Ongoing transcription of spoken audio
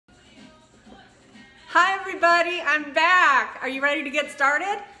Hi everybody, I'm back. Are you ready to get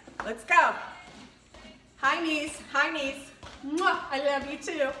started? Let's go. Hi knees, hi knees. Mwah, I love you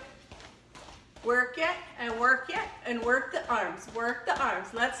too. Work it and work it and work the arms. Work the arms.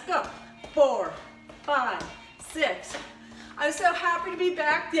 Let's go. 4, 5, 6. I'm so happy to be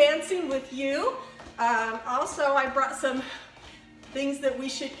back dancing with you. Also, I brought some things that we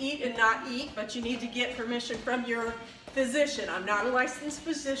should eat and not eat, but you need to get permission from your physician. I'm not a licensed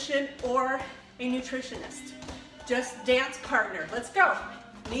physician or a nutritionist, just dance partner. Let's go.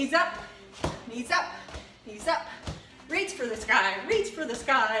 Knees up, knees up, knees up. Reach for the sky, reach for the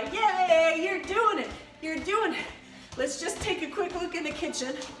sky. Yay, you're doing it, you're doing it. Let's just take a quick look in the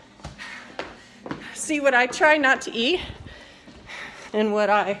kitchen. See what I try not to eat and what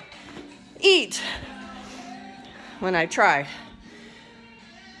I eat when I try.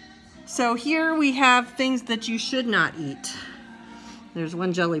 So here we have things that you should not eat. There's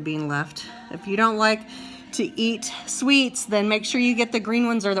one jelly bean left. If you don't like to eat sweets, then make sure you get the green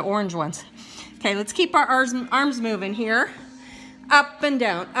ones or the orange ones. Okay, let's keep our arms moving here. Up and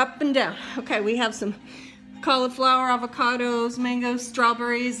down, up and down. Okay, we have some cauliflower, avocados, mangoes,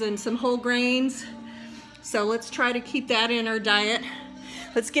 strawberries, and some whole grains. So let's try to keep that in our diet.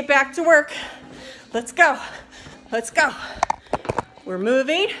 Let's get back to work. Let's go, let's go. We're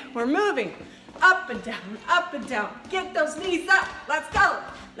moving, we're moving. Up and down, up and down. Get those knees up. Let's go,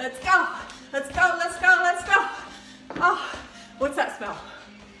 let's go, let's go, let's go, let's go. Oh, what's that smell?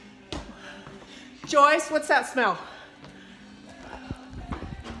 Joyce, what's that smell?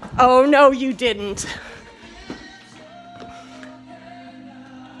 Oh, no, you didn't.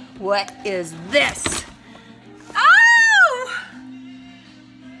 What is this? Oh!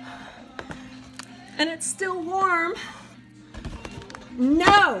 And it's still warm.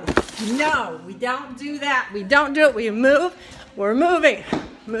 No, no, we don't do that. We don't do it. We move. We're moving,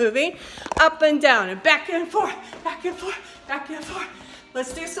 moving up and down and back and forth, back and forth, back and forth.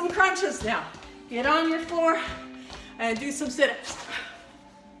 Let's do some crunches now. Get on your floor and do some sit-ups.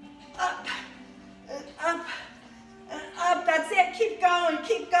 Up and up and up. That's it. Keep going,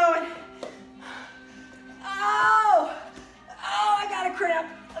 keep going. Oh, I got a cramp.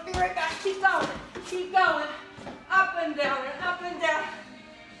 I'll be right back. Keep going, keep going. Up and down and up and down.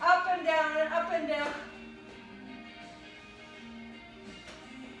 Up and down and up and down.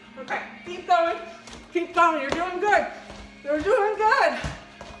 Okay, keep going. Keep going. You're doing good. You're doing good.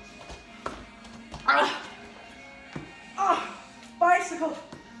 Bicycle.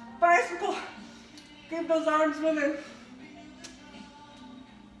 Bicycle. Keep those arms moving.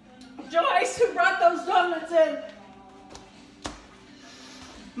 Joyce, who brought those donuts in?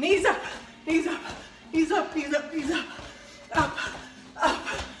 Knees up. Knees up. Knees up. Knees up. Knees up. Up. Up.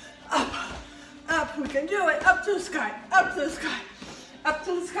 Up. Up. We can do it. Up to the sky. Up to the sky. Up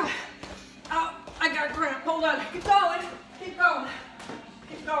to the sky. Oh, I got a cramp. Hold on. Keep going. Keep going.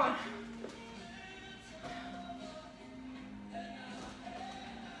 Keep going.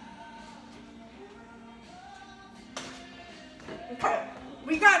 Okay.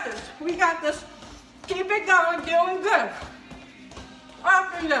 We got this. We got this. Keep it going. Doing good.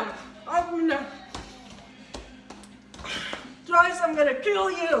 Up and down. Up and down. Joyce, I'm gonna kill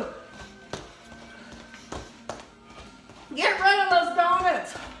you. Get rid of those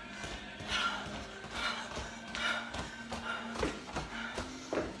donuts.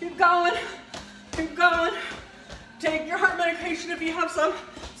 Keep going. Keep going. Take your heart medication if you have some.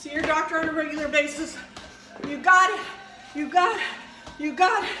 See your doctor on a regular basis. You got it. You got it. You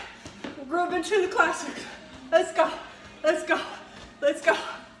got it. We're grooving to the classics. Let's go. Let's go. Let's go.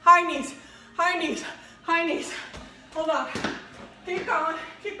 High knees. High knees. High knees. Hold on. Keep going.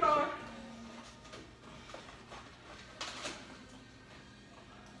 Keep going.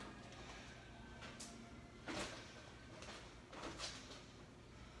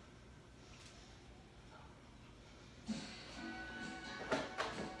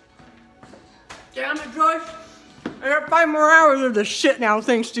 Damn it, Joyce. I got 5 more hours of this shit now,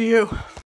 thanks to you.